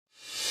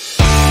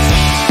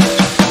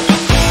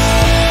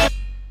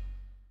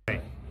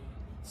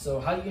So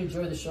how do you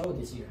enjoy the show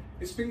this year?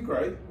 It's been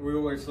great. We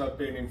always love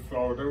being in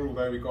Florida,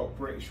 although we got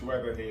British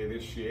weather here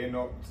this year,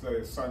 not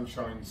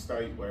sunshine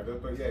state weather,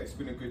 but yeah, it's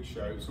been a good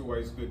show. It's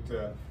always good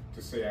to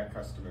see our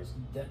customers.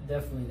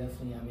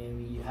 Definitely. I mean,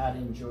 we had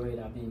enjoyed.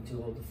 I've been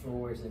to all the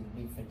floors and it's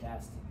been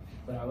fantastic.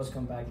 But I always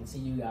come back and see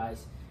you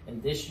guys.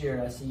 And this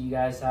year, I see you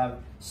guys have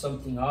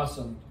something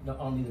awesome. Not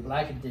only the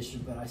black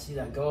edition, but I see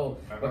that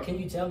gold. What can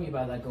you tell me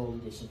about that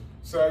gold edition?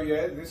 So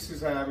yeah, this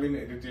is our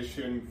limited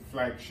edition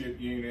flagship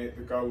unit,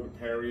 the Gold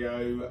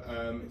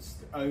APERIO. It's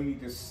only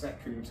the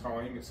second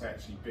time it's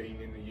actually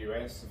been in the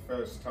US. The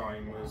first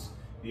time was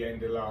the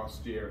end of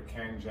last year at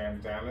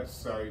CanJam Dallas.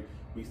 So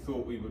we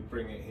thought we would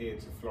bring it here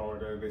to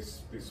Florida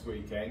this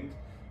weekend.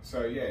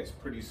 So yeah, it's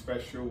pretty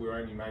special. We're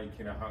only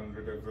making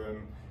 100 of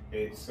them.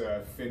 It's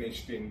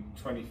finished in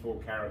 24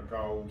 karat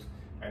gold,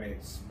 and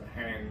it's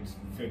hand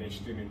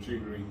finished in a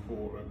jewellery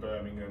quarter of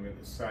Birmingham at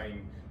the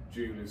same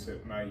jewellers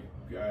that make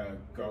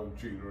gold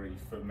jewellery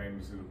for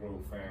members of the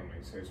royal family.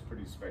 So it's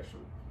pretty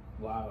special.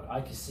 Wow, I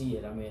can see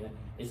it. I mean,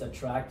 it's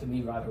attracted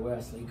me right away.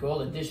 It's like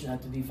gold edition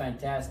had to be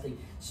fantastic.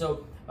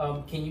 So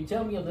can you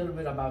tell me a little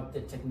bit about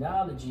the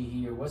technology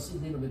here? What's a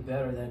little bit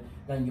better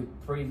than your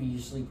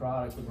previously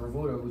product, the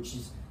Bravura, which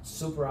is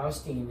super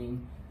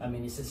outstanding? I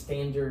mean, it's a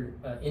standard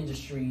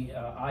industry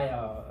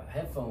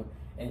headphone,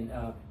 and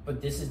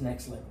but this is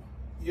next level.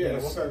 Yeah,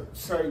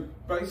 so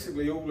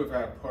basically all of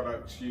our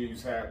products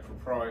use our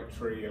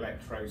proprietary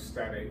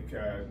electrostatic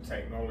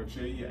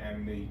technology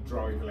and the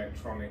drive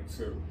electronics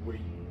that we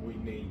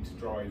need to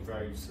drive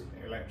those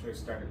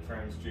electrostatic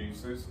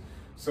transducers.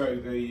 So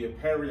the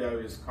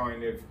APERIO is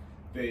kind of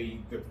the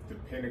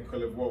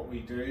pinnacle of what we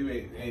do.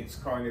 It's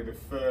kind of the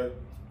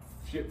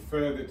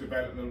further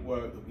development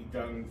work that we've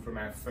done from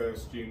our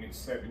first unit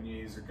 7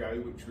 years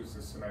ago, which was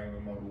the Sonoma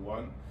Model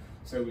 1.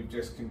 So we've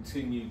just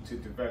continued to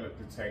develop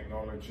the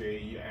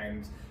technology,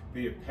 and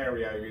the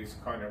APERIO is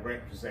kind of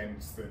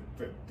represents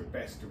the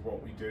best of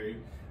what we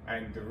do.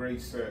 And the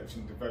research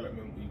and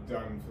development we've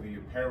done for the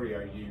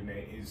APERIO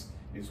unit is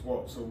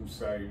what's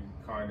also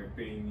kind of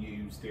being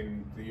used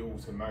in the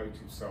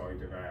automotive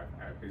side of our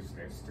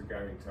business to go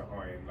into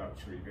high-end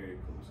luxury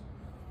vehicles.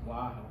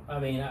 Wow, I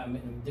mean,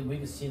 we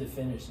can see the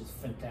finish. It's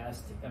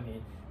fantastic. I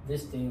mean,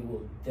 this thing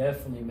will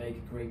definitely make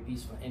a great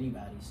piece for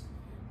anybody's,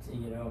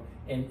 you know.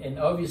 And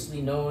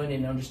obviously, knowing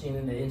and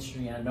understanding the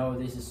industry, I know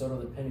this is sort of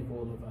the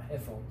pinnacle of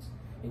headphones.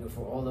 You know,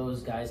 for all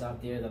those guys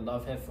out there that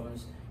love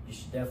headphones, you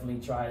should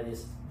definitely try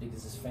this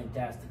because it's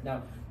fantastic.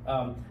 Now,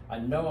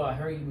 I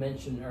heard you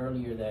mention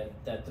earlier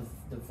that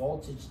the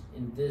voltage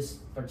in this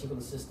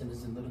particular system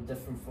is a little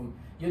different from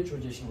your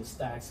traditional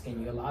stacks.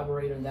 Can you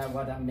elaborate on that?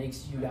 What that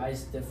makes you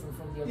guys different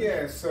from the other?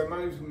 Yeah, so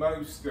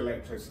most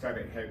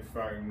electrostatic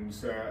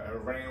headphones are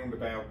around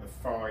about the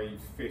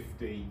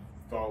 550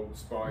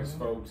 volts bias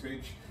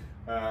voltage.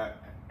 Our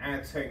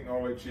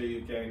technology,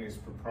 again, is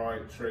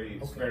proprietary.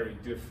 It's very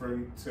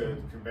different to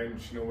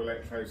conventional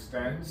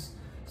electrostats.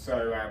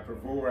 So our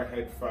Bravura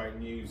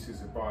headphone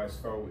uses a bias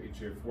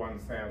voltage of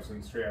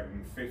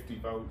 1,350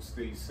 volts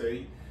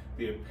DC.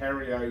 The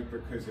APERIO,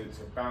 because it's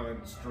a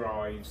balanced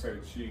drive, so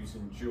it's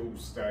using dual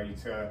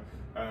stator,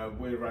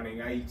 we're running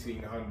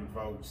 1,800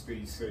 volts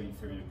DC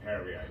for the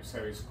APERIO. So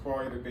it's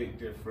quite a bit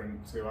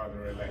different to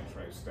other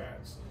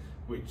electrostats,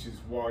 which is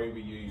why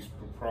we use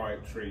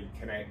proprietary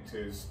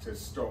connectors to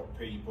stop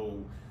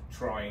people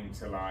trying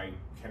to like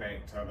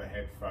connect other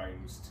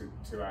headphones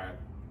to our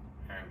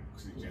amp,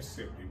 because it just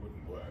simply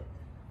wouldn't work.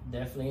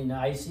 Definitely.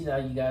 Now I see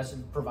that you guys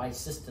provide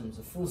systems,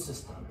 a full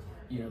system.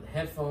 You know, the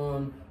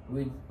headphone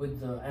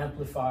with the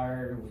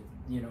amplifier, with,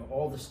 you know,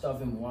 all the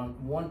stuff in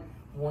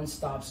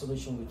one-stop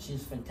solution, which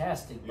is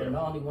fantastic. But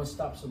not only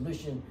one-stop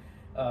solution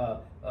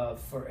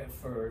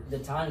for the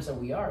times that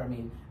we are. I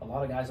mean, a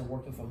lot of guys are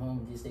working from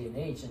home this day and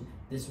age, and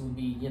this would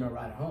be, you know,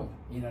 right at home.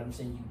 You know what I'm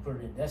saying? You can put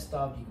it in a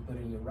desktop, you can put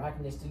it in your rack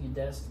next to your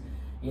desk,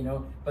 you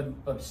know,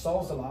 but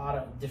solves a lot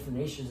of different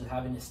issues of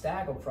having a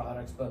stack of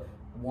products, but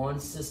one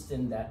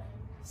system that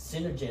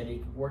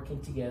synergetic, working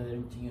together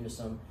into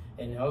unison.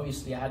 And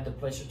obviously I had the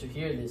pleasure to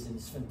hear this, and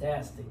it's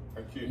fantastic.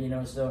 Thank you. You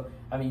know, so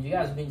I mean, you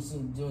guys have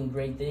been doing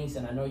great things,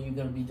 and I know you're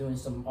going to be doing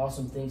some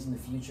awesome things in the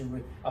future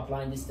with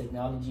applying this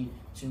technology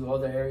to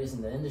other areas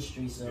in the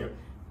industry. So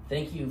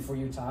thank you for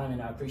your time,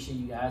 and I appreciate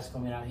you guys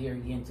coming out here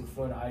again to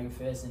Florida Audio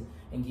Fest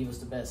and give us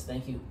the best.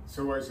 Thank you. It's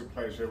always a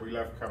pleasure. We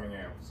love coming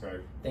out. So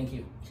thank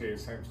you.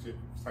 Cheers.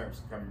 Thanks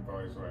for coming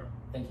by as well.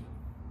 Thank you.